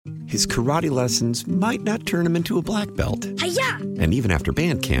his karate lessons might not turn him into a black belt. Hi-ya! And even after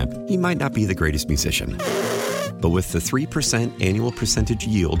band camp, he might not be the greatest musician. But with the 3% annual percentage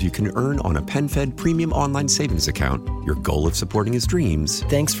yield you can earn on a PenFed premium online savings account, your goal of supporting his dreams...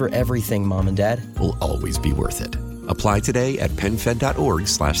 Thanks for everything, Mom and Dad. ...will always be worth it. Apply today at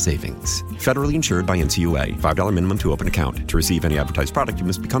PenFed.org/savings. Federally insured by NCUA. $5 minimum to open account. To receive any advertised product, you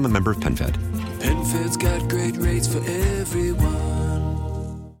must become a member of PenFed. PenFed's got great rates for everyone.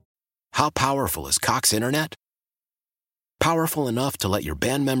 How powerful is Cox Internet? Powerful enough to let your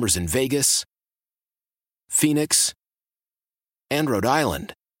band members in Vegas, Phoenix, and Rhode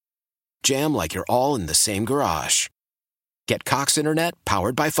Island jam like you're all in the same garage. Get Cox Internet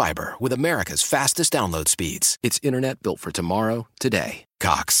powered by fiber with America's fastest download speeds. It's internet built for tomorrow, today.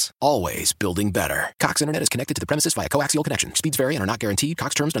 Cox, always building better. Cox Internet is connected to the premises via coaxial connection. Speeds vary and are not guaranteed.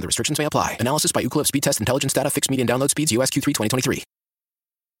 Cox terms and other restrictions may apply. Analysis by Ookla Speed Test Intelligence Data. Fixed median download speeds. US Q3 2023.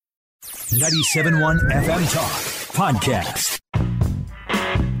 97.1 FM Talk Podcast.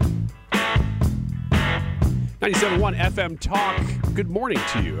 97.1 FM Talk. Good morning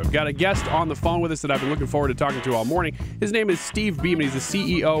to you. I've got a guest on the phone with us that I've been looking forward to talking to all morning. His name is Steve Beeman. He's the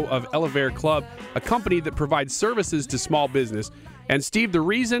CEO of Elevare Club, a company that provides services to small business. And Steve, the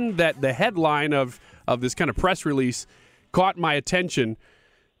reason that the headline of this kind of press release caught my attention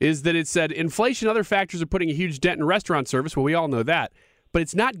is that it said, inflation and other factors are putting a huge dent in restaurant service. Well, we all know that. But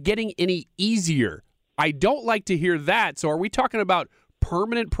it's not getting any easier. I don't like to hear that. So are we talking about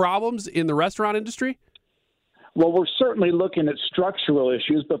permanent problems in the restaurant industry? Well, we're certainly looking at structural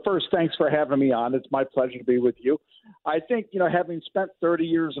issues, but first, thanks for having me on. It's my pleasure to be with you. I think, having spent 30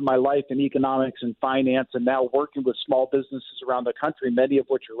 years of my life in economics and finance and now working with small businesses around the country, many of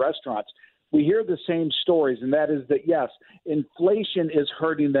which are restaurants, we hear the same stories, and that is that, yes, inflation is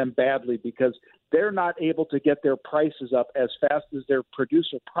hurting them badly because they're not able to get their prices up as fast as their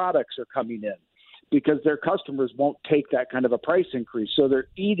producer products are coming in because their customers won't take that kind of a price increase, so they're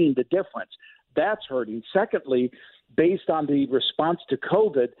eating the difference. That's hurting. Secondly, based on the response to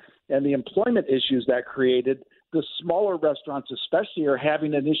COVID and the employment issues that created, the smaller restaurants especially are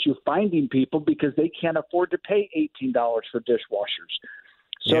having an issue finding people because they can't afford to pay $18 for dishwashers.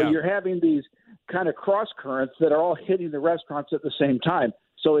 So you're having these kind of cross currents that are all hitting the restaurants at the same time.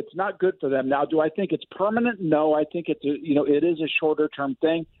 So it's not good for them. Now, do I think it's permanent? No, I think it's it is a shorter term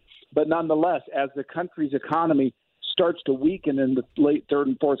thing. But nonetheless, as the country's economy starts to weaken in the late third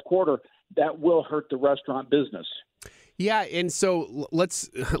and fourth quarter, that will hurt the restaurant business. Yeah, and so let's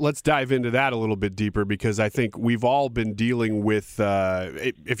dive into that a little bit deeper because I think we've all been dealing with,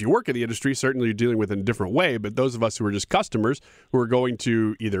 if you work in the industry, certainly you're dealing with it in a different way, but those of us who are just customers who are going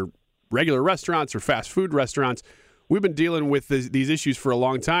to either regular restaurants or fast food restaurants, we've been dealing with these issues for a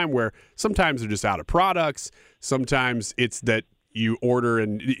long time where sometimes they're just out of products, sometimes it's that you order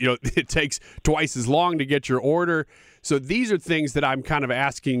and it takes twice as long to get your order. So these are things that I'm kind of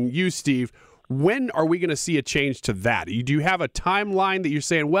asking you, Steve, when are we going to see a change to that? Do you have a timeline that you're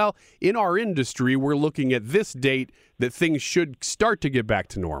saying, well, in our industry, we're looking at this date that things should start to get back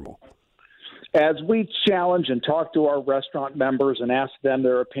to normal? As we challenge and talk to our restaurant members and ask them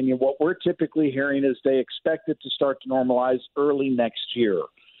their opinion, what we're typically hearing is they expect it to start to normalize early next year.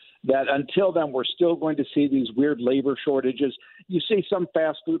 That until then, we're still going to see these weird labor shortages. You see some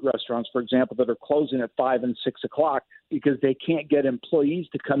fast food restaurants, for example, that are closing at 5 and 6 o'clock because they can't get employees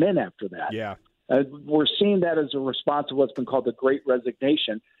to come in after that. Yeah. We're seeing that as a response to what's been called the Great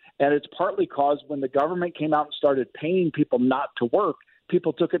Resignation. And it's partly caused when the government came out and started paying people not to work,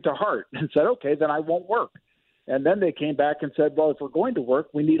 people took it to heart and said, okay, then I won't work. And then they came back and said, well, if we're going to work,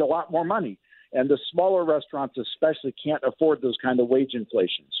 we need a lot more money. And the smaller restaurants especially can't afford those kind of wage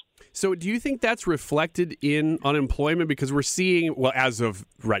inflations. So do you think that's reflected in unemployment? Because we're seeing, well, as of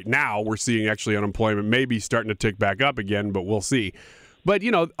right now, we're seeing actually unemployment maybe starting to tick back up again, but we'll see. But,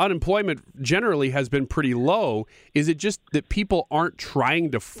 unemployment generally has been pretty low. Is it just that people aren't trying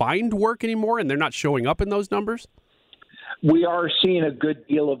to find work anymore and they're not showing up in those numbers? We are seeing a good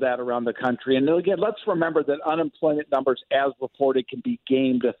deal of that around the country. And again, let's remember that unemployment numbers, as reported, can be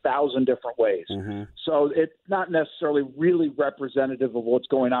gamed 1,000 different ways. Mm-hmm. So it's not necessarily really representative of what's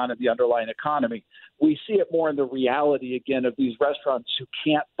going on in the underlying economy. We see it more in the reality, again, of these restaurants who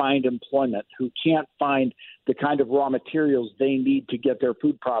can't find employment, who can't find the kind of raw materials they need to get their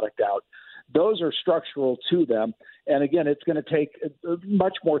food product out. Those are structural to them. And again, it's going to take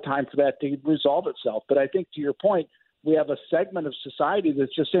much more time for that to resolve itself. But I think to your point, we have a segment of society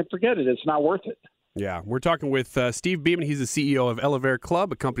that's just saying, forget it, it's not worth it. Yeah, we're talking with Steve Beeman. He's the CEO of Elevare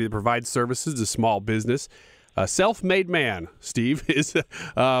Club, a company that provides services to small business. A self-made man, Steve. is.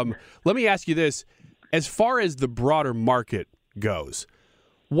 Let me ask you this. As far as the broader market goes,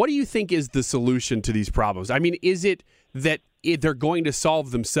 What do you think is the solution to these problems? I mean, is it that they're going to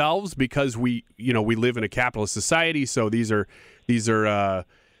solve themselves because we live in a capitalist society, so these are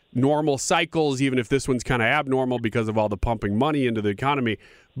normal cycles, even if this one's kind of abnormal because of all the pumping money into the economy.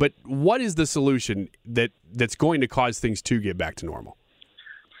 But what is the solution that's going to cause things to get back to normal?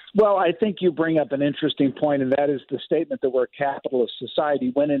 Well, I think you bring up an interesting point, and that is the statement that we're a capitalist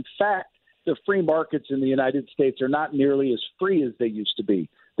society, when in fact the free markets in the United States are not nearly as free as they used to be.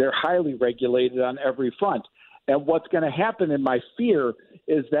 They're highly regulated on every front. And what's going to happen, in my fear,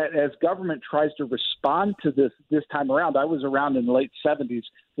 is that as government tries to respond to this time around, I was around in the late 70s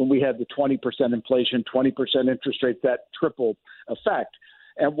when we had the 20% inflation, 20% interest rates, that triple effect.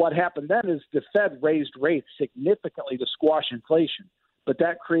 And what happened then is the Fed raised rates significantly to squash inflation. But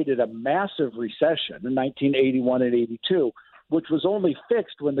that created a massive recession in 1981 and 82, which was only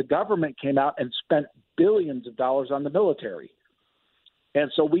fixed when the government came out and spent billions of dollars on the military. And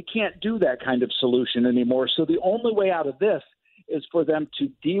so we can't do that kind of solution anymore. So the only way out of this is for them to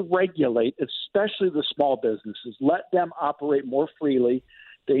deregulate, especially the small businesses, let them operate more freely.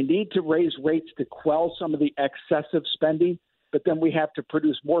 They need to raise rates to quell some of the excessive spending, but then we have to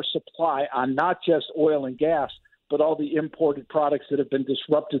produce more supply on not just oil and gas, but all the imported products that have been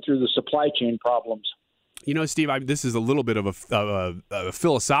disrupted through the supply chain problems. You know, Steve, this is a little bit of a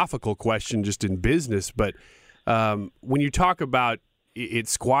philosophical question just in business, but when you talk about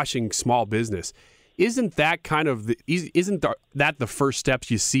it's squashing small business, isn't that that the first steps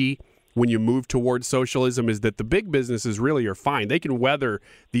you see when you move towards socialism? Is that the big businesses really are fine. They can weather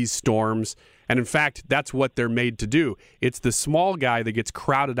these storms, and in fact, that's what they're made to do. It's the small guy that gets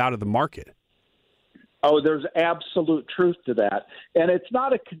crowded out of the market. Oh, there's absolute truth to that. And it's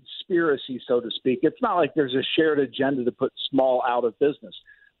not a conspiracy, so to speak. It's not like there's a shared agenda to put small out of business.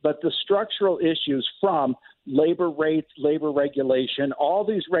 But the structural issues from labor rates, labor regulation, all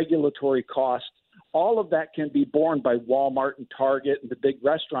these regulatory costs, all of that can be borne by Walmart and Target and the big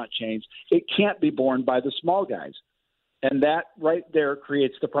restaurant chains. It can't be borne by the small guys. And that right there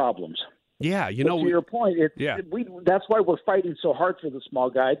creates the problems. Yeah, to your point, that's why we're fighting so hard for the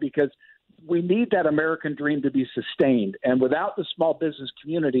small guy, because we need that American dream to be sustained. And without the small business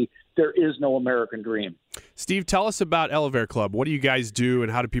community, there is no American dream. Steve, tell us about Elevair Club. What do you guys do,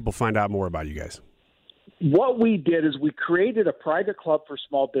 and how do people find out more about you guys? What we did is we created a private club for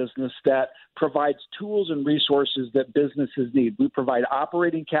small business that provides tools and resources that businesses need. We provide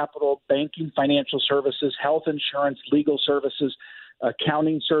operating capital, banking, financial services, health insurance, legal services,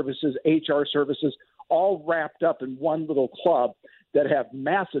 accounting services, HR services, all wrapped up in one little club that have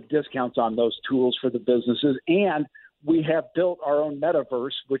massive discounts on those tools for the businesses. And we have built our own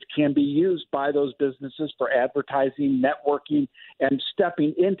metaverse, which can be used by those businesses for advertising, networking, and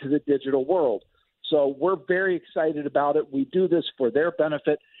stepping into the digital world. So we're very excited about it. We do this for their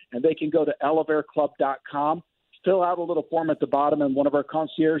benefit, and they can go to elevairclub.com, fill out a little form at the bottom, and one of our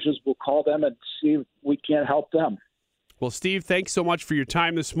concierges will call them and see if we can't help them. Well, Steve, thanks so much for your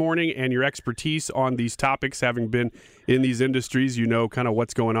time this morning and your expertise on these topics, having been in these industries. You know kind of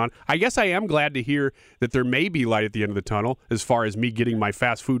what's going on. I guess I am glad to hear that there may be light at the end of the tunnel as far as me getting my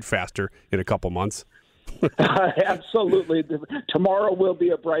fast food faster in a couple months. Absolutely. Tomorrow will be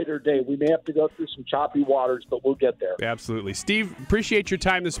a brighter day. We may have to go through some choppy waters, but we'll get there. Absolutely. Steve, appreciate your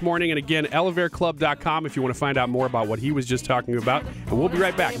time this morning. And again, elevairclub.com if you want to find out more about what he was just talking about. And we'll be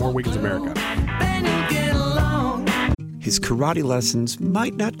right back. More Weekends America. His karate lessons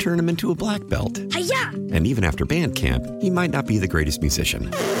might not turn him into a black belt. Hi-ya! And even after band camp, he might not be the greatest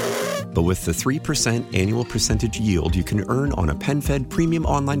musician. But with the 3% annual percentage yield you can earn on a PenFed premium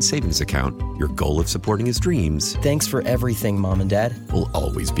online savings account, your goal of supporting his dreams... Thanks for everything, Mom and Dad. ...will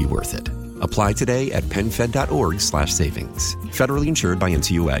always be worth it. Apply today at PenFed.org/savings. Federally insured by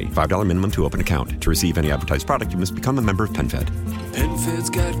NCUA. $5 minimum to open account. To receive any advertised product, you must become a member of PenFed. PenFed's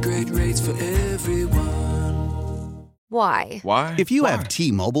got great rates for everyone. Why? Why? If you have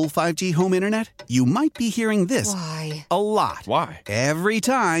T-Mobile 5G home internet, you might be hearing this Why? a lot. Why? Every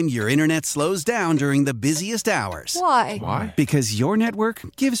time your internet slows down during the busiest hours. Why? Why? Because your network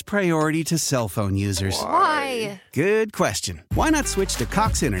gives priority to cell phone users. Why? Good question. Why not switch to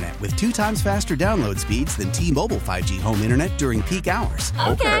Cox Internet with 2 times faster download speeds than T-Mobile 5G home internet during peak hours?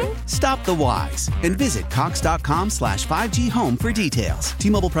 Okay. Stop the whys and visit Cox.com/5G home for details.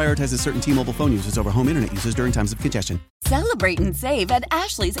 T-Mobile prioritizes certain T-Mobile phone users over home internet users during times of congestion. Celebrate and save at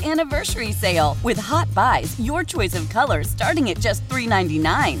Ashley's Anniversary Sale. With Hot Buys, your choice of colors starting at just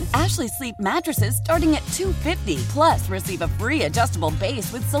 $3.99. Ashley Sleep mattresses starting at $2.50. Plus, receive a free adjustable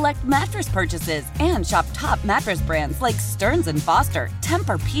base with select mattress purchases. And shop top mattress brands like Stearns & Foster,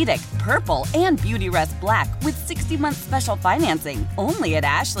 Tempur-Pedic, Purple, and Beautyrest Black with 60-month special financing. Only at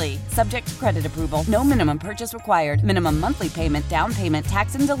Ashley. Subject to credit approval. No minimum purchase required. Minimum monthly payment, down payment,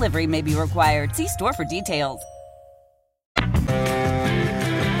 tax, and delivery may be required. See store for details.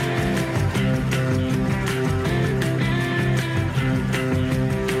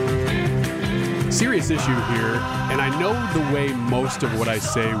 Serious issue here, and I know the way most of what I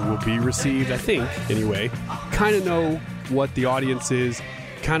say will be received, I think, anyway. Kind of know what the audience is,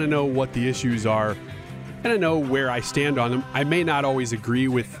 kind of know what the issues are, and I know where I stand on them. I may not always agree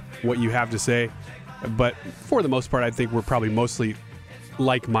with what you have to say, but for the most part, I think we're probably mostly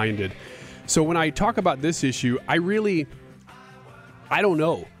like-minded. So when I talk about this issue, I don't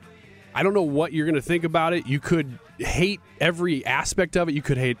know. I don't know what you're going to think about it. You could hate every aspect of it. You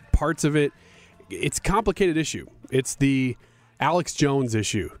could hate parts of it. It's a complicated issue. It's the Alex Jones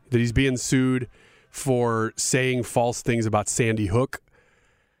issue that he's being sued for saying false things about Sandy Hook.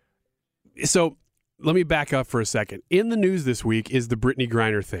 So let me back up for a second. In the news this week is the Brittany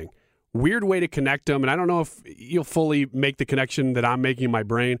Griner thing. Weird way to connect them, and I don't know if you'll fully make the connection that I'm making in my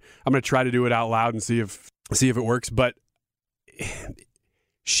brain. I'm going to try to do it out loud and see if it works. But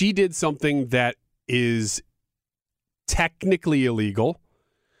she did something that is technically illegal.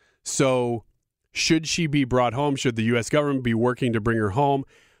 So should she be brought home? Should the U.S. government be working to bring her home?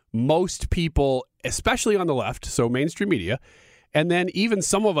 Most people, especially on the left, so mainstream media, and then even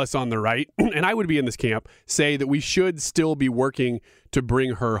some of us on the right, and I would be in this camp, say that we should still be working to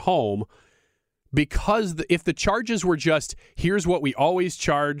bring her home because if the charges were just, here's what we always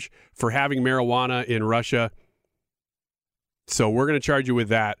charge for having marijuana in Russia, so we're going to charge you with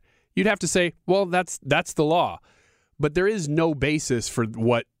that, you'd have to say, well, that's the law. But there is no basis for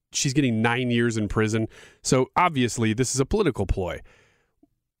what she's getting 9 years in prison. So obviously this is a political ploy.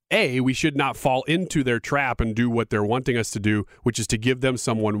 We should not fall into their trap and do what they're wanting us to do, which is to give them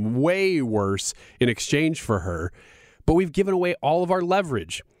someone way worse in exchange for her. But we've given away all of our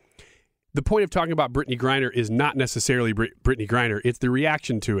leverage. The point of talking about Brittany Griner is not necessarily Brittany Griner. It's the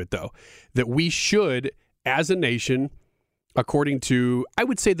reaction to it, though, that we should, as a nation, according to, I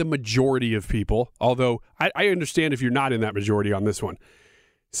would say, the majority of people, although I understand if you're not in that majority on this one,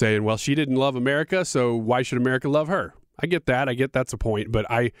 saying, well, she didn't love America, so why should America love her? I get that. I get that's a point, but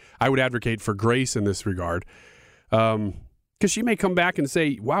I would advocate for grace in this regard. Because she may come back and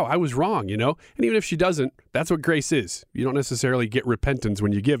say, wow, I was wrong, you know? And even if she doesn't, that's what grace is. You don't necessarily get repentance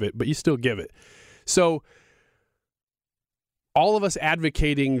when you give it, but you still give it. So all of us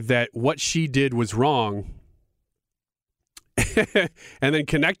advocating that what she did was wrong and then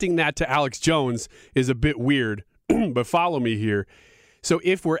connecting that to Alex Jones is a bit weird, but follow me here. So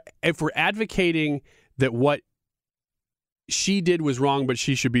if we're advocating that what she did was wrong, but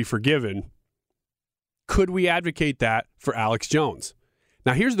she should be forgiven, could we advocate that for Alex Jones?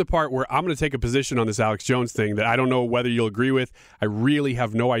 Now, here's the part where I'm going to take a position on this Alex Jones thing that I don't know whether you'll agree with. I really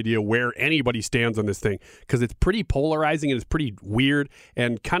have no idea where anybody stands on this thing because it's pretty polarizing and it's pretty weird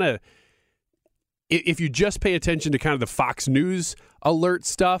and kind of, if you just pay attention to kind of the Fox News alert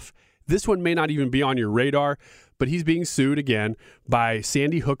stuff, this one may not even be on your radar. But he's being sued again by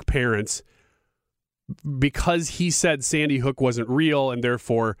Sandy Hook parents because he said Sandy Hook wasn't real and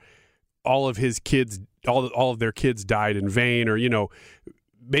therefore all of his kids, all of their kids died in vain, or, you know,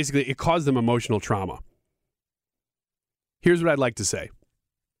 basically it caused them emotional trauma. Here's what I'd like to say.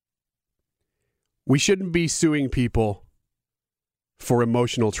 We shouldn't be suing people for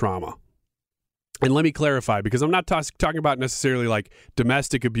emotional trauma. And let me clarify, because I'm not talking about necessarily like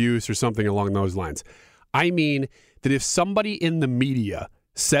domestic abuse or something along those lines. I mean that if somebody in the media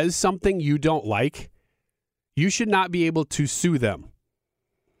says something you don't like, you should not be able to sue them.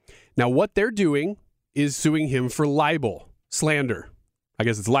 Now, what they're doing is suing him for libel, slander. I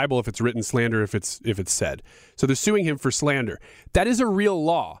guess it's libel if it's written, slander if it's said. So they're suing him for slander. That is a real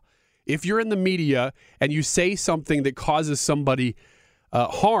law. If you're in the media and you say something that causes somebody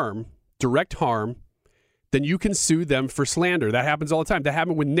harm, direct harm, then you can sue them for slander. That happens all the time. That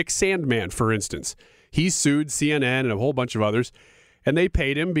happened with Nick Sandmann, for instance. He sued CNN and a whole bunch of others, and they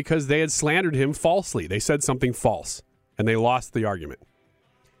paid him because they had slandered him falsely. They said something false, and they lost the argument.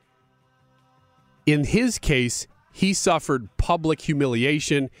 In his case, he suffered public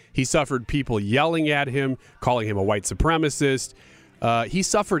humiliation. He suffered people yelling at him, calling him a white supremacist. He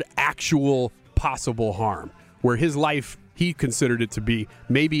suffered actual possible harm, where his life, he considered it to be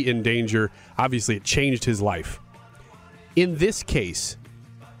maybe in danger. Obviously, it changed his life. In this case,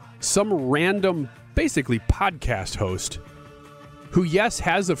 some random, basically podcast host who, yes,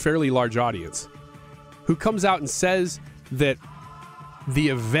 has a fairly large audience, who comes out and says that the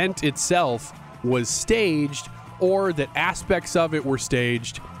event itself was staged or that aspects of it were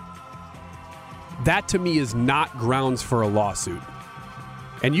staged, that to me is not grounds for a lawsuit.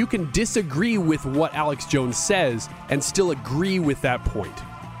 And you can disagree with what Alex Jones says and still agree with that point.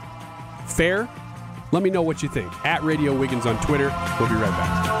 Fair? Let me know what you think. At Radio Wiggins on Twitter. We'll be right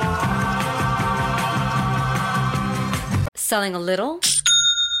back. Selling a little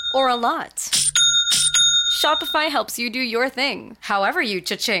or a lot? Shopify helps you do your thing, however you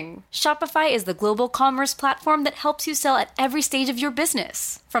cha-ching. Shopify is the global commerce platform that helps you sell at every stage of your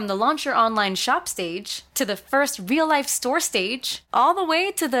business. From the launch your online shop stage, to the first real-life store stage, all the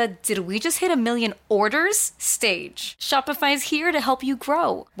way to the did we just hit 1 million orders stage. Shopify's here to help you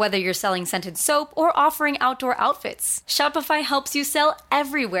grow. Whether you're selling scented soap or offering outdoor outfits, Shopify helps you sell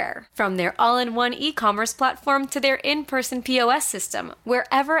everywhere. From their all-in-one e-commerce platform to their in-person POS system,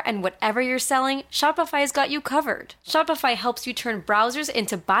 wherever and whatever you're selling, Shopify's got you covered. Shopify helps you turn browsers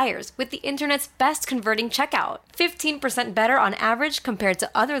into buyers with the internet's best converting checkout. 15% better on average compared to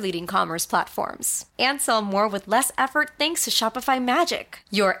other leading commerce platforms. And sell more with less effort thanks to Shopify Magic,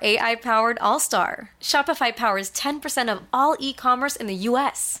 your AI-powered all-star. Shopify powers 10% of all e-commerce in the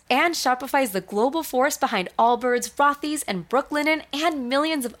U.S. And Shopify is the global force behind Allbirds, Rothy's, and Brooklinen, and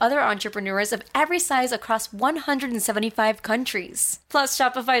millions of other entrepreneurs of every size across 175 countries. Plus,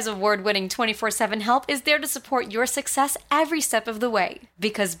 Shopify's award-winning 24/7 help is there to support your success every step of the way.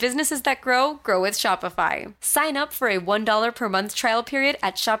 Because businesses that grow with Shopify. Sign up for a $1 per month trial period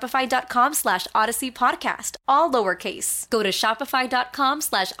at shopify.com/Odyssey Podcast, all lowercase. Go to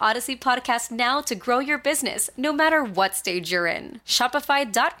shopify.com/Odyssey Podcast now to grow your business, no matter what stage you're in.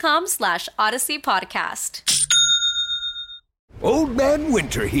 Shopify.com/Odyssey Podcast. Old Man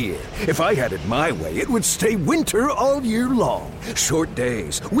Winter here. If I had it my way, it would stay winter all year long. Short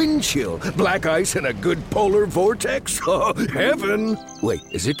days, wind chill, black ice, and a good polar vortex. Oh, heaven. Wait,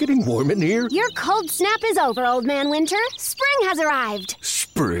 is it getting warm in here? Your cold snap is over, Old Man Winter. Spring has arrived.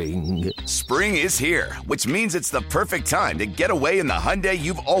 Spring. Spring is here, which means it's the perfect time to get away in the Hyundai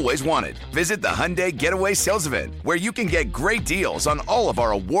you've always wanted. Visit the Hyundai Getaway Sales Event, where you can get great deals on all of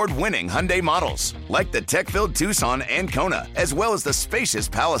our award-winning Hyundai models, like the tech-filled Tucson and Kona, as well as the spacious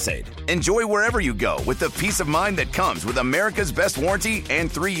Palisade. Enjoy wherever you go with the peace of mind that comes with America's best warranty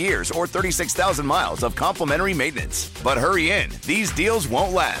and 3 years or 36,000 miles of complimentary maintenance. But hurry in, these deals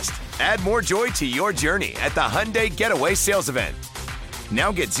won't last. Add more joy to your journey at the Hyundai Getaway Sales Event. Now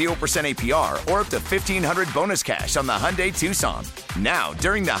get 0% APR or up to $1,500 bonus cash on the Hyundai Tucson. Now,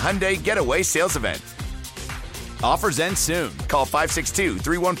 during the Hyundai Getaway Sales Event. Offers end soon. Call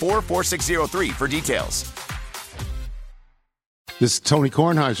 562-314-4603 for details. This is Tony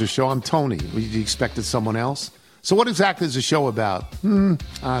Kornheiser's show. I'm Tony. You expected someone else? So what exactly is the show about?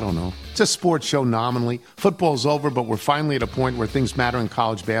 I don't know. It's a sports show nominally. Football's over, but we're finally at a point where things matter in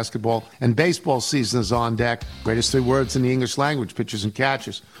college basketball, and baseball season is on deck. Greatest 3 words in the English language, pitchers and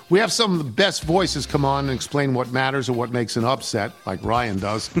catchers. We have some of the best voices come on and explain what matters or what makes an upset, like Ryan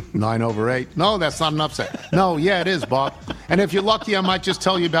does. 9/8. No, that's not an upset. No, yeah, it is, Bob. And if you're lucky, I might just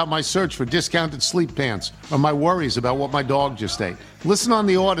tell you about my search for discounted sleep pants or my worries about what my dog just ate. Listen on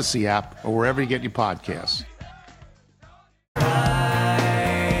the Odyssey app or wherever you get your podcasts.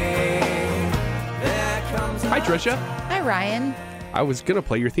 Hi, Trisha. Hi, Ryan. I was going to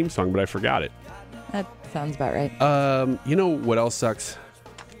play your theme song, but I forgot it. That sounds about right. You know what else sucks?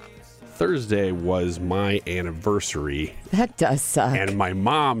 Thursday was my anniversary. That does suck. And my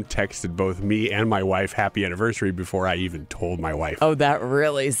mom texted both me and my wife happy anniversary before I even told my wife. Oh, that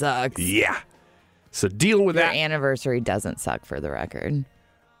really sucks. Yeah. So dealing with that. Your anniversary doesn't suck, for the record.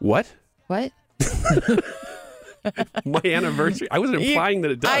 What? What? My anniversary? I wasn't implying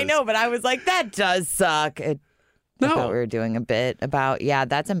that it does. I know, but I was like, that does suck. I thought we were doing a bit about,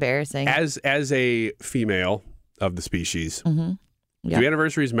 that's embarrassing. As a female of the species, yep. Do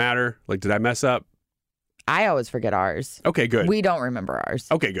anniversaries matter? Like, did I mess up? I always forget ours. Okay, good. We don't remember ours.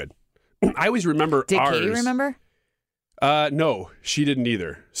 Okay, good. I always remember ours. Did Katie remember? No, she didn't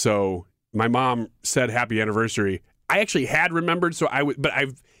either. So my mom said happy anniversary. I actually had remembered,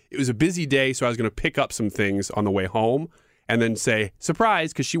 it was a busy day, so I was going to pick up some things on the way home and then say,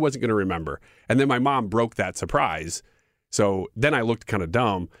 surprise, because she wasn't going to remember. And then my mom broke that surprise. So then I looked kind of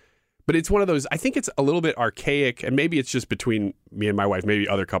dumb. But it's one of those, I think it's a little bit archaic, and maybe it's just between me and my wife. Maybe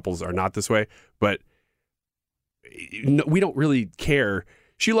other couples are not this way, but we don't really care.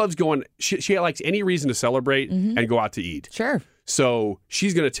 She loves going, she likes any reason to celebrate and go out to eat. Sure. So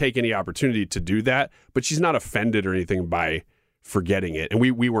she's going to take any opportunity to do that, but she's not offended or anything by forgetting it. And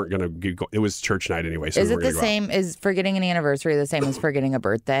we weren't going to go. It was church night anyway. So is it the same? Is forgetting an anniversary the same as forgetting a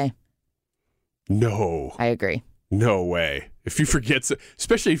birthday? No. I agree. No way. If you forget,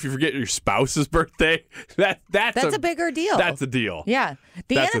 especially if you forget your spouse's birthday, that's a bigger deal. That's a deal. Yeah.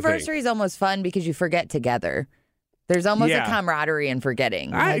 The anniversary is almost fun because you forget together. There's almost a camaraderie in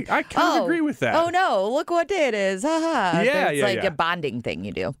forgetting. I kind of agree with that. Oh, no. Look what day it is. Ha ha. Yeah, it's like a bonding thing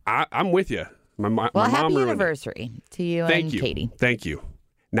you do. I'm with you. My mom happy anniversary to you and Katie. Thank you.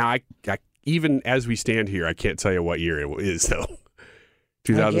 Now, I even as we stand here, I can't tell you what year it is, though.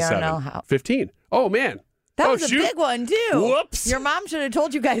 2007. I don't know how. 15. Oh, man. That was a big one, too. Whoops. Your mom should have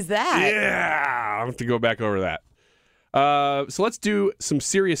told you guys that. Yeah. I'll have to go back over that. So let's do some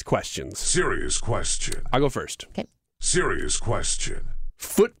serious questions. Serious question. I'll go first. Okay. Serious question.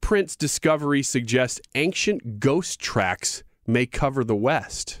 Footprints discovery suggests ancient ghost tracks may cover the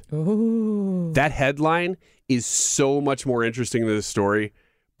West. Ooh. That headline is so much more interesting than the story,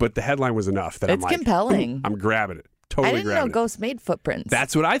 but the headline was enough that it's compelling. I'm grabbing it. Totally I didn't know grabbing it. ghosts made footprints.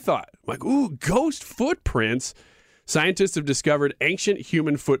 That's what I thought. I'm like, ooh, ghost footprints. Scientists have discovered ancient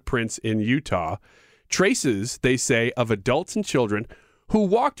human footprints in Utah. Traces, they say, of adults and children who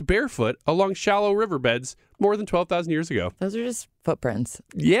walked barefoot along shallow riverbeds more than 12,000 years ago. Those are just footprints.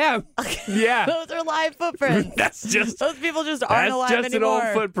 Yeah. Yeah. Those are live footprints. Those people just aren't alive anymore. That's just an old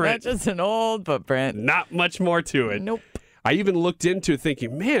footprint. That's just an old footprint. Not much more to it. Nope. I even looked into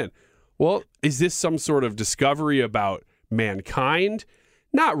thinking, man, well, is this some sort of discovery about mankind?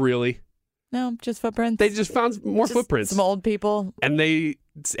 Not really. No, just footprints. They just found more footprints. Some old people. And the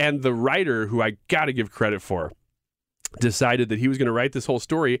writer, who I got to give credit for, decided that he was going to write this whole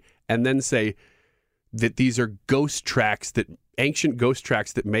story and then say that these are ancient ghost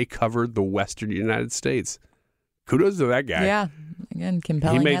tracks that may cover the western United States. Kudos to that guy. Yeah. Again,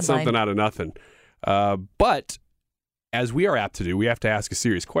 compelling He made headline. something out of nothing. But as we are apt to do, we have to ask a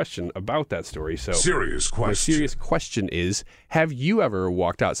serious question about that story. So, serious question. My serious question is, have you ever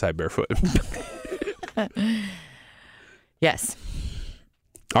walked outside barefoot? Yes.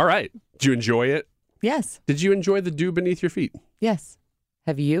 All right. Did you enjoy it? Yes. Did you enjoy the dew beneath your feet? Yes.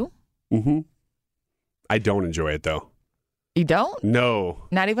 Have you? Mm-hmm. I don't enjoy it, though. You don't? No.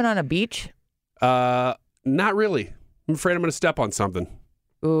 Not even on a beach? Not really. I'm afraid I'm going to step on something.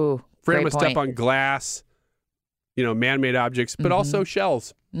 Ooh, afraid I'm going to step on glass, man-made objects, but also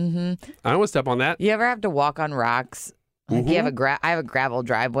shells. Mm-hmm. I don't want to step on that. You ever have to walk on rocks? Like you have I have a gravel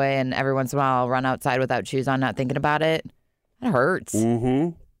driveway, and every once in a while I'll run outside without shoes on, not thinking about it. It hurts.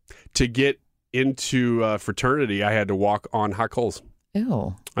 Mm-hmm. To get into fraternity, I had to walk on hot coals.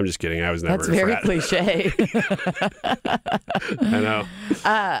 Ew. I'm just kidding. I was never That's a very frat. cliche. I know.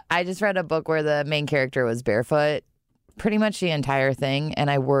 I just read a book where the main character was barefoot pretty much the entire thing,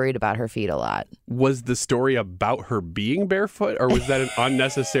 and I worried about her feet a lot. Was the story about her being barefoot, or was that an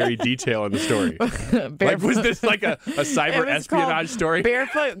unnecessary detail in the story? Like, was this like a cyber espionage story?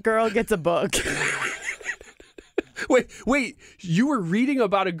 Barefoot Girl Gets a Book. Wait, you were reading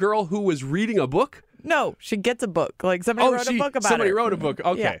about a girl who was reading a book? No, she gets a book. Like somebody wrote a book about somebody her. wrote a book.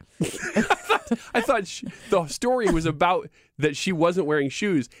 Okay. Yeah. I thought the story was about that she wasn't wearing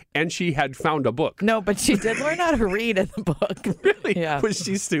shoes and she had found a book. No, but she did learn how to read in the book. Really? Yeah. Was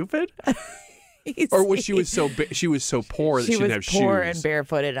she stupid? Or was she so poor that she didn't have shoes? She was poor and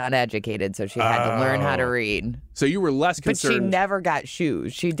barefooted, uneducated, so she had to learn how to read. So you were less concerned. But she never got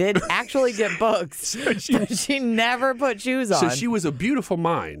shoes. She did actually get books, but she never put shoes on. So she was a beautiful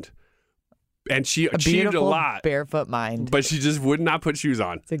mind. And she achieved a lot. Barefoot mind. But she just would not put shoes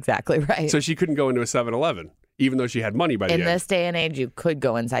on. That's exactly right. So she couldn't go into a 7-Eleven, even though she had money by the end. In this day and age, you could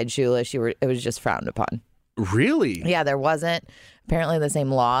go inside shoeless. It was just frowned upon. Really? Yeah, there wasn't apparently the same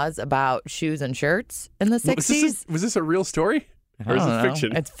laws about shoes and shirts in the 60s. Was this a real story? Or is it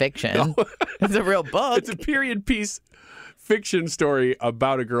fiction? It's fiction. No. It's a real book. It's a period piece fiction story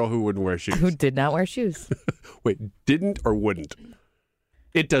about a girl who wouldn't wear shoes. Who did not wear shoes. Wait, didn't or wouldn't?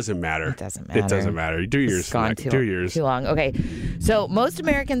 It doesn't matter. It doesn't matter. It doesn't matter. Do yours. Do yours. Too long. Okay. So most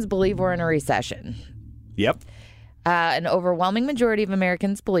Americans believe we're in a recession. Yep. An overwhelming majority of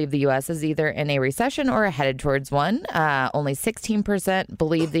Americans believe the U.S. is either in a recession or headed towards one. Only 16%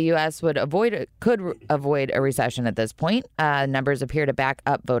 believe the U.S. could avoid a recession at this point. Numbers appear to back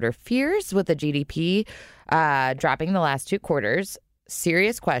up voter fears, with the GDP dropping the last 2 quarters.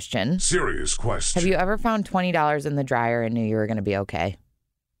 Serious question. Serious question. Have you ever found $20 in the dryer and knew you were going to be okay?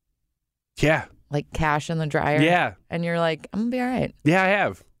 Yeah. Like cash in the dryer? Yeah. And you're like, I'm going to be all right. Yeah, I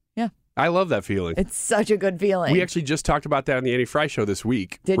have. Yeah. I love that feeling. It's such a good feeling. We actually just talked about that on the Annie Fry Show this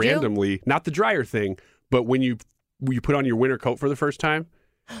week. Did randomly, you? Not the dryer thing, but when you you put on your winter coat for the first time.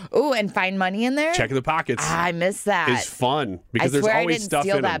 Ooh, and find money in there? Check the pockets. I missed that. It's fun because there's I always didn't stuff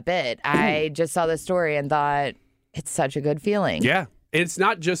steal in that them. bit. I just saw the story and thought it's such a good feeling. Yeah. It's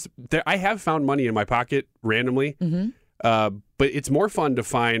not just there. I have found money in my pocket randomly, but it's more fun to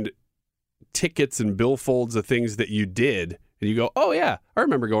find tickets and billfolds of things that you did. And you go, oh, yeah, I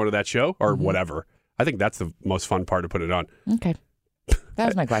remember going to that show or whatever. I think that's the most fun part to put it on. Okay. That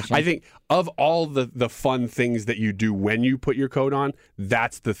was my question. I think of all the fun things that you do when you put your coat on,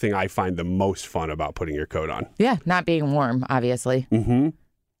 that's the thing I find the most fun about putting your coat on. Yeah, not being warm, obviously. Mm-hmm.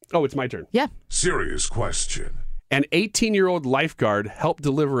 Oh, it's my turn. Yeah. Serious question. An 18-year-old lifeguard helped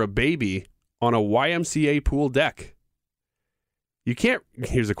deliver a baby on a YMCA pool deck.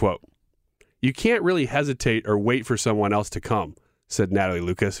 Here's a quote. You can't really hesitate or wait for someone else to come, said Natalie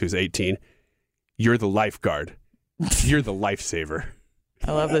Lucas, who's 18. You're the lifeguard. You're the lifesaver.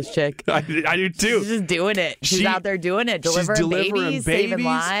 I love this chick. I do too. She's just doing it. She's out there doing it, delivering babies, saving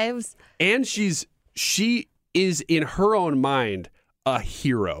lives. And she is in her own mind a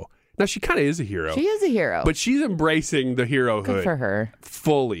hero. Now she kind of is a hero. She is a hero. But she's embracing the herohood. Good for her.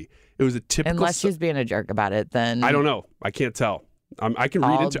 Fully. It was a typical. Unless she's being a jerk about it, then I don't know. I can't tell. I can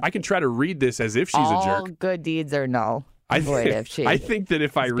I can try to read this as if she's a jerk. All good deeds are null. I think that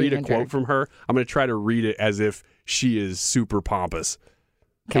if I read a quote from her, I'm going to try to read it as if she is super pompous.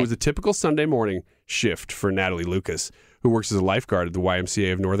 Okay. It was a typical Sunday morning shift for Natalie Lucas, who works as a lifeguard at the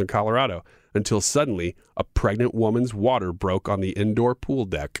YMCA of Northern Colorado, until suddenly a pregnant woman's water broke on the indoor pool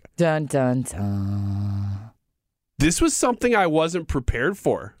deck. Dun, dun, dun. This was something I wasn't prepared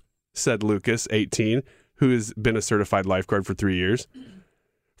for, said Lucas, 18, who has been a certified lifeguard for 3 years.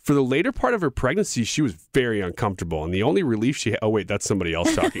 For the later part of her pregnancy, she was very uncomfortable, and the only relief she had... Oh, wait, that's somebody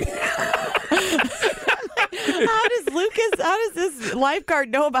else talking. How does this lifeguard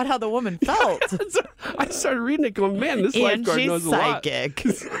know about how the woman felt? I started reading it going, man, this lifeguard knows a lot. And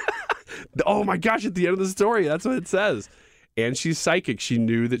she's psychic. Oh, my gosh, at the end of the story, that's what it says. And she's psychic. She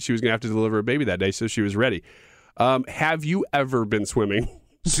knew that she was going to have to deliver a baby that day, so she was ready. Have you ever been swimming?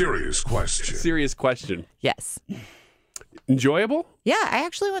 Serious question. Serious question. Yes. Enjoyable? Yeah, I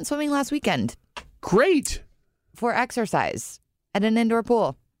actually went swimming last weekend. Great. For exercise at an indoor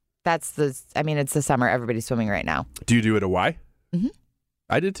pool. It's the summer. Everybody's swimming right now. Do you do it at Y? Mm-hmm.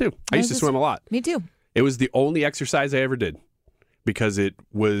 I did too. I used to swim a lot. Me too. It was the only exercise I ever did because it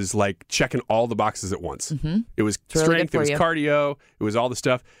was like checking all the boxes at once. Mm-hmm. It was really strength, it was cardio, it was all the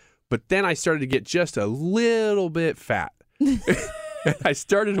stuff. But then I started to get just a little bit fat. I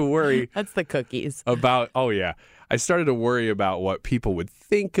started to worry. That's the cookies. I started to worry about what people would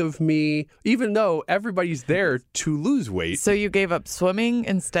think of me, even though everybody's there to lose weight. So you gave up swimming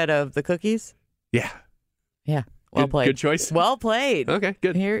instead of the cookies? Yeah. Yeah. Well played. Good choice. Well played. Okay,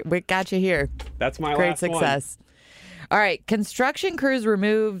 good. Here, we got you here. That's my Great last success. All right. Construction crews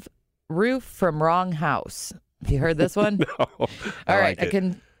remove roof from wrong house. Have you heard this one? No. All right.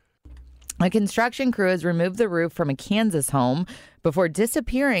 A construction crew has removed the roof from a Kansas home before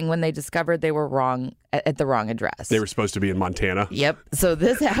disappearing when they discovered they were wrong at the wrong address. They were supposed to be in Montana. Yep. So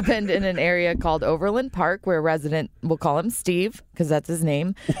this happened in an area called Overland Park, where a resident, we'll call him Steve, because that's his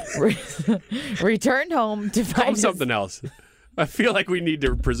name, returned home to Call him find something else. I feel like we need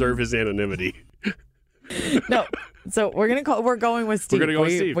to preserve his anonymity. No. So we're going with Steve. We're going to go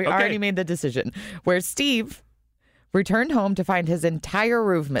with Steve. We already made the decision. Where Steve returned home to find his entire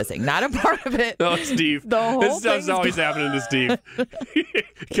roof missing. Not a part of it. Oh, Steve. This stuff's always happening to Steve.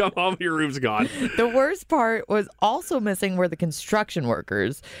 Come home, your roof's gone. The worst part was also missing were the construction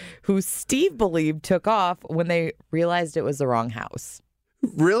workers, who Steve believed took off when they realized it was the wrong house.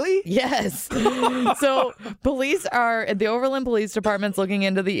 Really? Yes. So the Overland Police Department's looking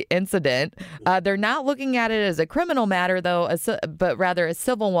into the incident. They're not looking at it as a criminal matter, though, but rather a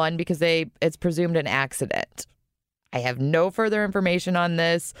civil one, because it's presumed an accident. I have no further information on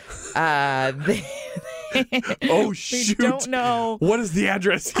this. Oh, shoot. We don't know. What is the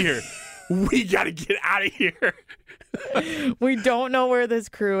address here? We got to get out of here. We don't know where this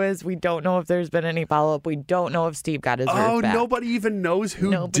crew is. We don't know if there's been any follow-up. We don't know if Steve got his roof back. Nobody even knows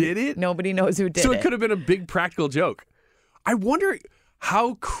who did it? Nobody knows who did it. So it could have been a big practical joke. I wonder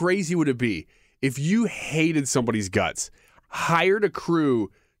how crazy would it be if you hated somebody's guts, hired a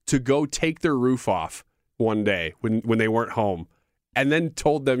crew to go take their roof off one day when they weren't home, and then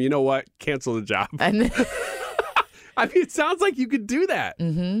told them, you know what, cancel the job. I mean, it sounds like you could do that.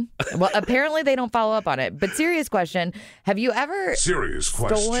 Mm-hmm. Well, apparently they don't follow up on it. But serious question, have you ever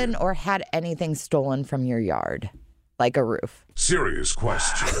stolen or had anything stolen from your yard? Like a roof? Serious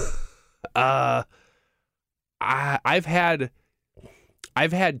question. I've had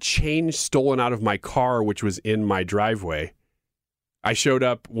I've had change stolen out of my car, which was in my driveway. I showed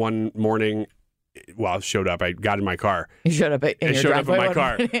up one morning. Well, I got in my car. You showed up in your showed driveway up in my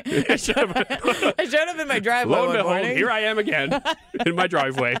car. I showed up in my driveway Lo and one behold, morning. here I am again in my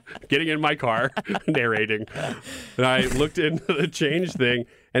driveway, getting in my car, narrating. And I looked into the change thing,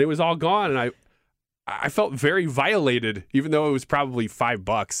 and it was all gone. And I felt very violated, even though it was probably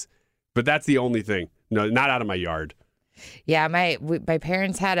 $5. But that's the only thing. No, not out of my yard. Yeah, my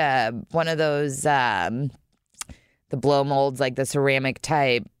parents had one of those the blow molds, like the ceramic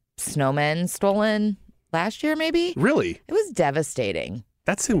type snowmen stolen last year, maybe. Really? It was devastating.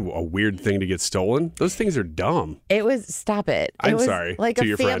 That's a weird thing to get stolen. Those things are dumb. It was, stop it. I'm was sorry like to a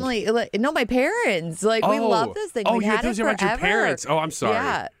your family. No, my parents. Like, we love this thing. We had it forever. About your parents. Oh, I'm sorry.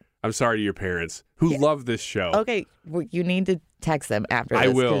 Yeah. I'm sorry to your parents who love this show. Okay, well, you need to text them after this. I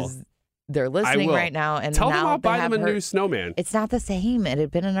will. 'Cause they're listening right now. And tell now them I'll buy them a new snowman. It's not the same. It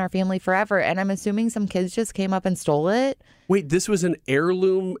had been in our family forever. And I'm assuming some kids just came up and stole it. Wait, this was an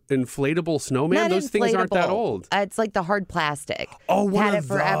heirloom inflatable snowman? Not Those things aren't that old. It's like the hard plastic. Oh, one had of it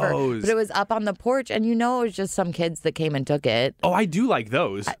forever. those. But it was up on the porch. And it was just some kids that came and took it. Oh, I do like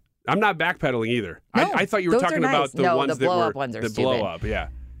those. I'm not backpedaling either. No, I thought you were those talking are nice. about the No, ones the blow-up that were ones are the stupid. blow up, yeah.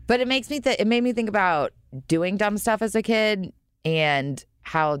 But it made me think about doing dumb stuff as a kid and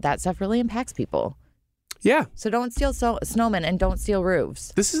how that stuff really impacts people. Yeah. So don't steal snowmen and don't steal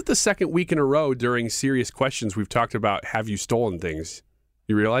roofs. This is the second week in a row during Serious Questions we've talked about have you stolen things.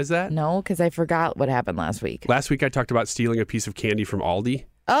 You realize that? No, because I forgot what happened last week. Last week I talked about stealing a piece of candy from Aldi.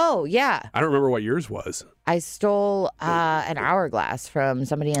 Oh, yeah. I don't remember what yours was. I stole an hourglass from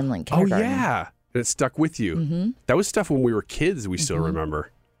somebody in like kindergarten. Oh, yeah. And it stuck with you. Mm-hmm. That was stuff when we were kids we still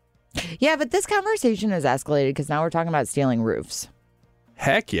remember. Yeah, but this conversation has escalated because now we're talking about stealing roofs.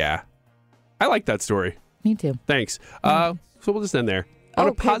 Heck yeah. I like that story. Me too. Thanks. So we'll just end there. On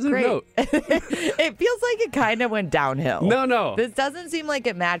a positive great. note. It feels like it kind of went downhill. No. This doesn't seem like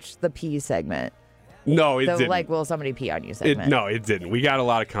it matched the pee segment. No, it didn't. Like, will somebody pee on you segment. No, it didn't. We got a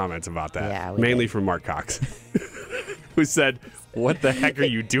lot of comments about that. Yeah, mainly from Mark Cox, who said, "What the heck are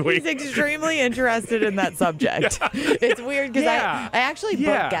you doing?" He's extremely interested in that subject. Yeah. It's weird because I actually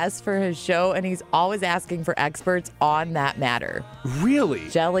book guests for his show, and he's always asking for experts on that matter. Really?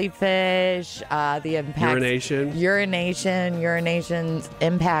 Jellyfish, the impacts. Urination's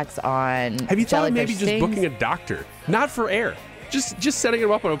impacts on. Have you thought of maybe just stings? booking a doctor? Not for air. Just setting him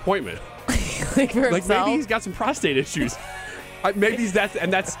up an appointment. like maybe he's got some prostate issues. Maybe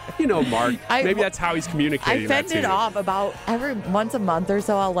that's Mark. Maybe that's how he's communicating. I fend it off about once a month or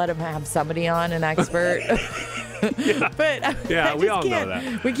so. I'll let him have somebody on, an expert. But we all know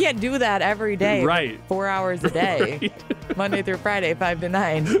that. We can't do that every day. Right. 4 hours a day. Right. Monday through Friday, 5 to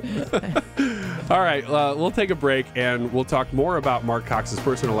 9. All right. We'll take a break and we'll talk more about Mark Cox's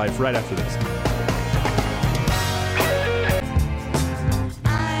personal life right after this.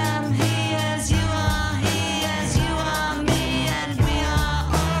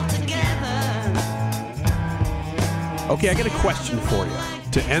 Okay, I got a question for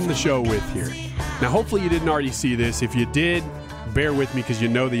you to end the show with here. Now, hopefully you didn't already see this. If you did, bear with me because you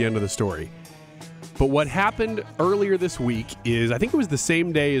know the end of the story. But what happened earlier this week is, I think it was the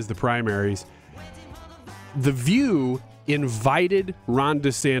same day as the primaries, The View invited Ron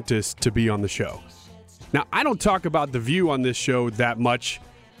DeSantis to be on the show. Now, I don't talk about The View on this show that much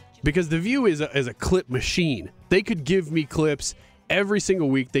because The View is a clip machine. They could give me clips every single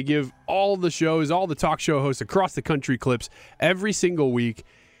week. They give all the shows, all the talk show hosts across the country clips every single week.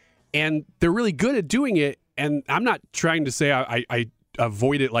 And they're really good at doing it. And I'm not trying to say I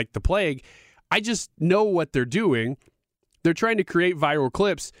avoid it like the plague. I just know what they're doing. They're trying to create viral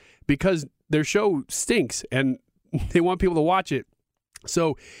clips because their show stinks and they want people to watch it.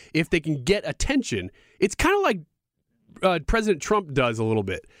 So if they can get attention, it's kind of like President Trump does a little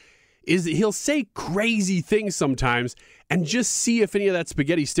bit. Is he'll say crazy things sometimes and just see if any of that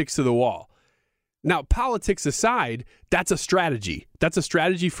spaghetti sticks to the wall. Now, politics aside, that's a strategy. That's a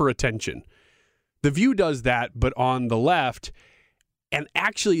strategy for attention. The View does that, but on the left, and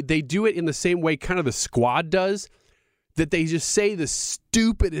actually they do it in the same way kind of the Squad does, that they just say the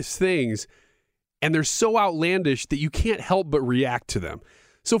stupidest things, and they're so outlandish that you can't help but react to them.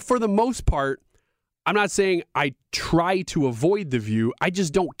 So for the most part, I'm not saying I try to avoid The View. I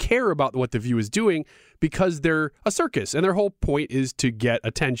just don't care about what The View is doing because they're a circus and their whole point is to get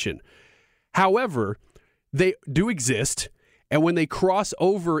attention. However, they do exist, and when they cross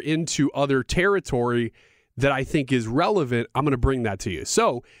over into other territory that I think is relevant, I'm going to bring that to you.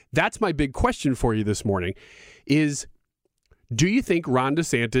 So that's my big question for you this morning is, do you think Ron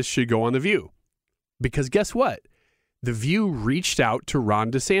DeSantis should go on The View? Because guess what? The View reached out to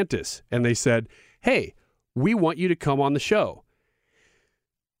Ron DeSantis and they said, hey, we want you to come on the show.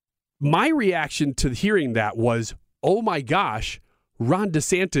 My reaction to hearing that was, oh my gosh, Ron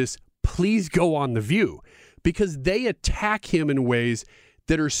DeSantis, please go on The View, because they attack him in ways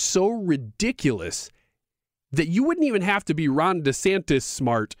that are so ridiculous that you wouldn't even have to be Ron DeSantis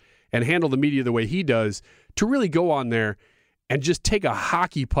smart and handle the media the way he does to really go on there and just take a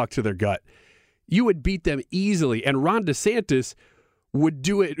hockey puck to their gut. You would beat them easily, and Ron DeSantis would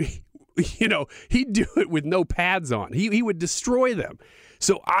do it, he'd do it with no pads on. He would destroy them.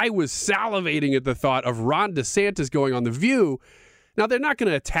 So I was salivating at the thought of Ron DeSantis going on The View. Now, they're not going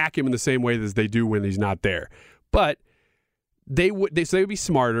to attack him in the same way as they do when he's not there, but they would be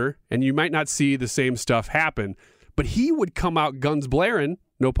smarter, and you might not see the same stuff happen, but he would come out guns blaring,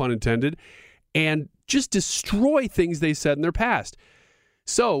 no pun intended, and just destroy things they said in their past.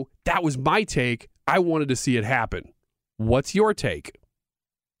 So that was my take. I wanted to see it happen. What's your take?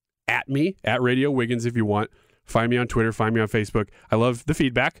 At me, at Radio Wiggins if you want. Find me on Twitter, find me on Facebook. I love the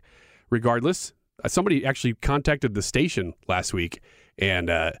feedback, regardless. Somebody actually contacted the station last week,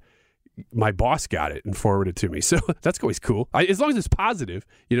 and my boss got it and forwarded it to me. So that's always cool. As long as it's positive,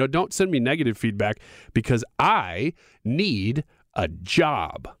 don't send me negative feedback, because I need a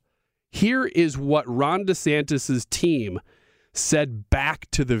job. Here is what Ron DeSantis' team said back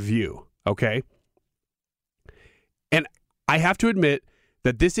to The View, okay? And I have to admit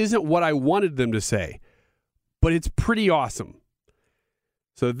that this isn't what I wanted them to say, but it's pretty awesome.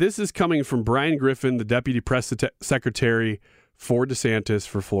 So this is coming from Brian Griffin, the Deputy Press Secretary for DeSantis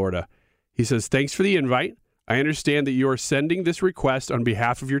for Florida. He says, thanks for the invite. I understand that you are sending this request on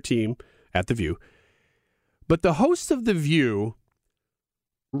behalf of your team at The View. But the hosts of The View,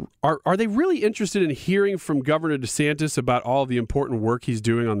 are they really interested in hearing from Governor DeSantis about all the important work he's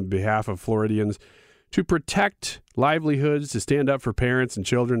doing on behalf of Floridians to protect livelihoods, to stand up for parents and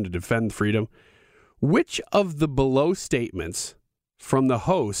children, to defend freedom? Which of the below statements from the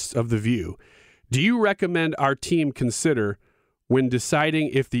hosts of The View do you recommend our team consider when deciding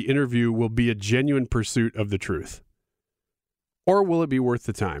if the interview will be a genuine pursuit of the truth? Or will it be worth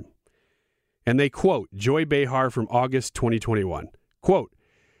the time? And they quote Joy Behar from August 2021. Quote,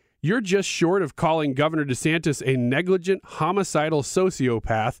 you're just short of calling Governor DeSantis a negligent, homicidal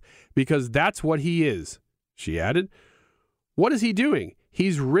sociopath, because that's what he is, she added. What is he doing?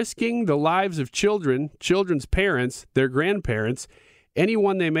 He's risking the lives of children, children's parents, their grandparents,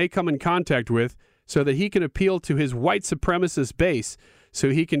 anyone they may come in contact with, so that he can appeal to his white supremacist base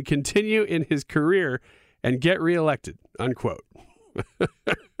so he can continue in his career and get reelected, unquote.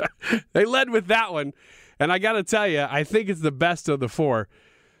 They led with that one, and I got to tell you, I think it's the best of the four.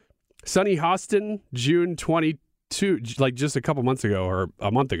 Sonny Hostin, June 22, like just a couple months ago or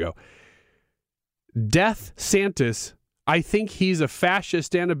a month ago. Death Santis, I think he's a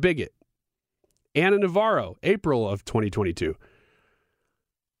fascist and a bigot. Anna Navarro, April of 2022.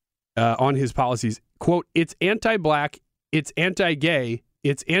 On his policies, quote, it's anti-black, it's anti-gay,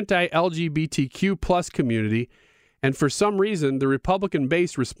 it's anti-LGBTQ plus community, and for some reason, the Republican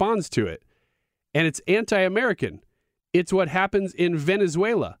base responds to it. And it's anti-American. It's what happens in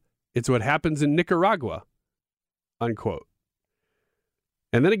Venezuela. It's what happens in Nicaragua, unquote.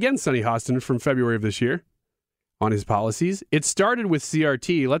 And then again, Sonny Hostin from February of this year on his policies. It started with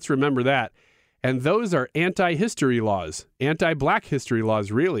CRT, let's remember that. And those are anti-history laws, anti-black history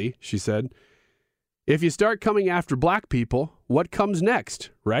laws, really, she said. If you start coming after black people, what comes next,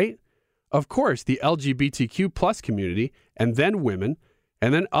 right? Of course, the LGBTQ plus community, and then women,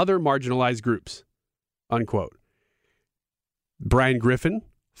 and then other marginalized groups, unquote. Brian Griffin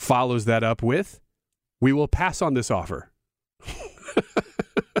follows that up with, we will pass on this offer.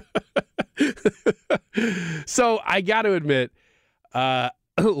 So I got to admit,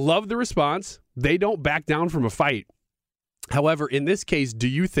 love the response. They don't back down from a fight. However, in this case, do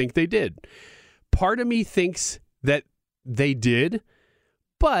you think they did? Part of me thinks that they did,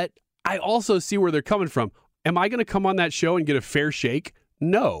 but I also see where they're coming from. Am I going to come on that show and get a fair shake?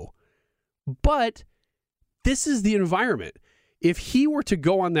 No. But this is the environment. If he were to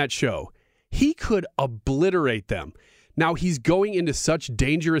go on that show, he could obliterate them. Now, he's going into such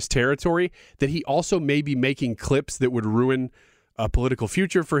dangerous territory that he also may be making clips that would ruin a political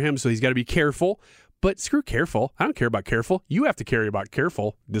future for him, so he's got to be careful. But screw careful. I don't care about careful. You have to care about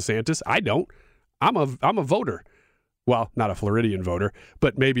careful, DeSantis. I don't. I'm a voter. Well, not a Floridian voter,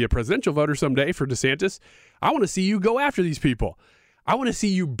 but maybe a presidential voter someday for DeSantis. I want to see you go after these people. I want to see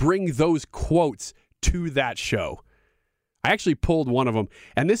you bring those quotes to that show. I actually pulled one of them,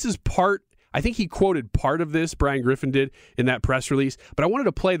 and this is part, I think he quoted part of this, Brian Griffin did, in that press release, but I wanted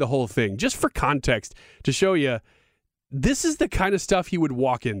to play the whole thing just for context to show you this is the kind of stuff he would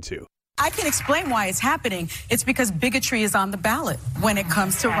walk into. I can explain why it's happening. It's because bigotry is on the ballot when it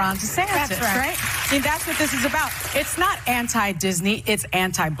comes to Ron DeSantis, That's right? I mean, that's what this is about. It's not anti-Disney. It's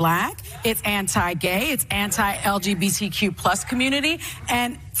anti-Black. It's anti-gay. It's anti-LGBTQ plus community.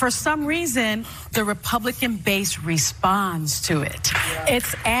 And for some reason, the Republican base responds to it.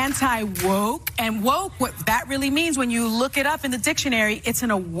 It's anti-woke. And woke, what that really means when you look it up in the dictionary, it's an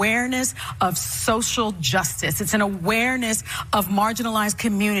awareness of social justice. It's an awareness of marginalized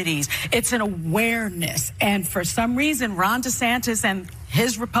communities. It's an awareness. And for some reason, Ron DeSantis and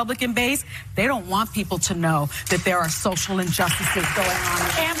his Republican base, they don't want people to know that there are social injustices going on.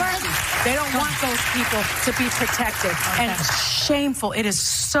 Amber, they don't want those people to be protected. Okay. And it's shameful. It is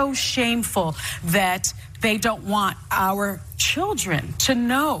so shameful that they don't want our children to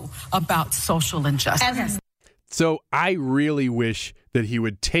know about social injustice. So I really wish that he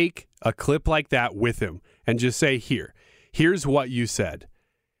would take a clip like that with him and just say, here's what you said.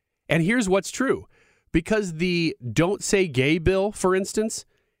 And here's what's true. Because the Don't Say Gay bill, for instance,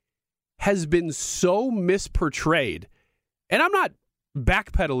 has been so misportrayed. And I'm not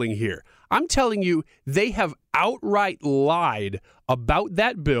backpedaling here. I'm telling you, they have outright lied about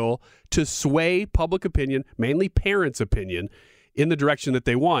that bill to sway public opinion, mainly parents' opinion, in the direction that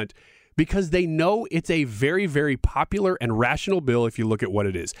they want, because they know it's a very, very popular and rational bill if you look at what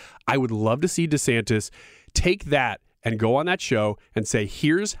it is. I would love to see DeSantis take that and go on that show and say,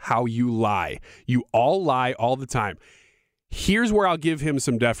 here's how you lie. You all lie all the time. Here's where I'll give him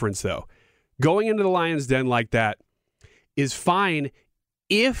some deference, though. Going into the lion's den like that is fine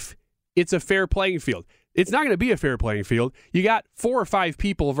if it's a fair playing field. It's not going to be a fair playing field. You got 4 or 5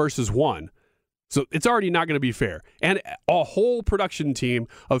 people versus 1. So it's already not going to be fair. And a whole production team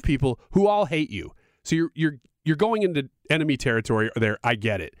of people who all hate you. So you're going into enemy territory there. I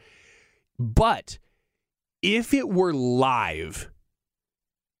get it. But if it were live,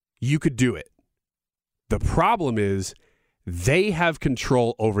 you could do it. The problem is they have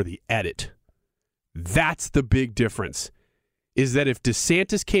control over the edit. That's the big difference, is that if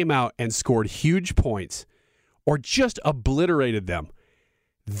DeSantis came out and scored huge points or just obliterated them,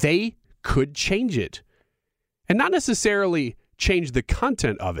 they could change it. And not necessarily change the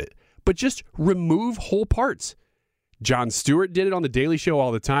content of it, but just remove whole parts. Jon Stewart did it on The Daily Show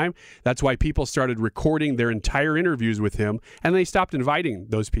all the time. That's why people started recording their entire interviews with him, and they stopped inviting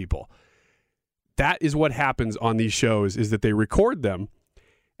those people. That is what happens on these shows, is that they record them,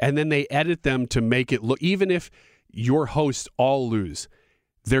 and then they edit them to make it look, even if your hosts all lose,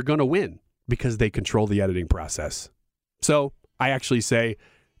 they're going to win because they control the editing process. So I actually say,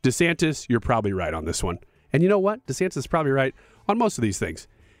 DeSantis, you're probably right on this one. And you know what? DeSantis is probably right on most of these things.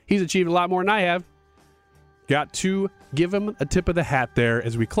 He's achieved a lot more than I have. Got to give him a tip of the hat there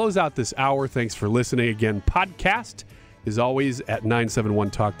as we close out this hour. Thanks for listening. Again, podcast is always at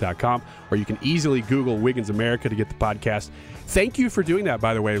 971talk.com, or you can easily Google Wiggins America to get the podcast. Thank you for doing that,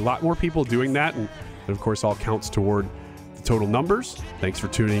 by the way. A lot more people doing that, and of course, all counts toward the total numbers. Thanks for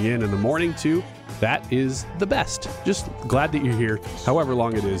tuning in the morning, too. That is the best. Just glad that you're here, however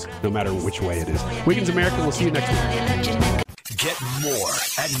long it is, no matter which way it is. Wiggins America, we'll see you next week. Get more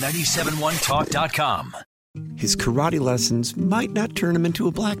at 971talk.com. His karate lessons might not turn him into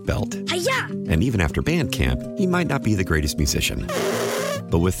a black belt. Hi-ya! And even after band camp, he might not be the greatest musician.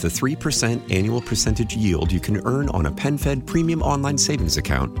 But with the 3% annual percentage yield you can earn on a PenFed premium online savings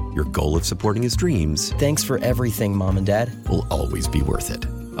account, your goal of supporting his dreams... Thanks for everything, Mom and Dad. ...will always be worth it.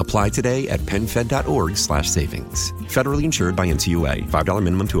 Apply today at PenFed.org/savings. Federally insured by NCUA. $5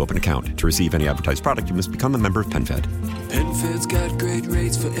 minimum to open account. To receive any advertised product, you must become a member of PenFed. PenFed's got great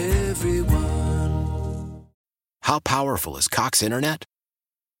rates for everyone. How powerful is Cox Internet?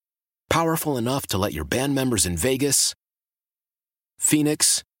 Powerful enough to let your band members in Vegas,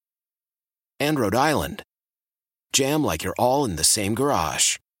 Phoenix, and Rhode Island jam like you're all in the same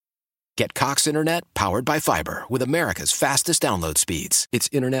garage. Get Cox Internet powered by fiber with America's fastest download speeds. It's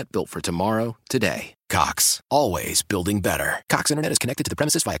internet built for tomorrow, today. Cox, always building better. Cox Internet is connected to the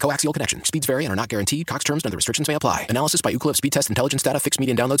premises via coaxial connection. Speeds vary and are not guaranteed. Cox terms and other restrictions may apply. Analysis by Ookla Speed Test Intelligence Data. Fixed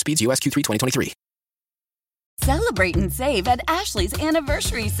median download speeds. US Q3 2023. Celebrate and save at Ashley's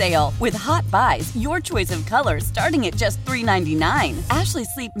Anniversary Sale. With Hot Buys, your choice of colors starting at just $3.99. Ashley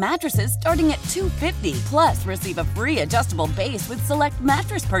Sleep mattresses starting at $2.50. Plus, receive a free adjustable base with select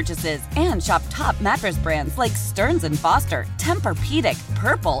mattress purchases. And shop top mattress brands like Stearns & Foster, Tempur-Pedic,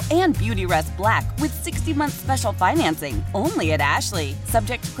 Purple, and Beautyrest Black with 60-month special financing. Only at Ashley.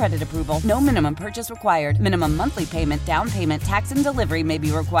 Subject to credit approval. No minimum purchase required. Minimum monthly payment, down payment, tax, and delivery may be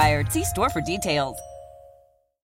required. See store for details.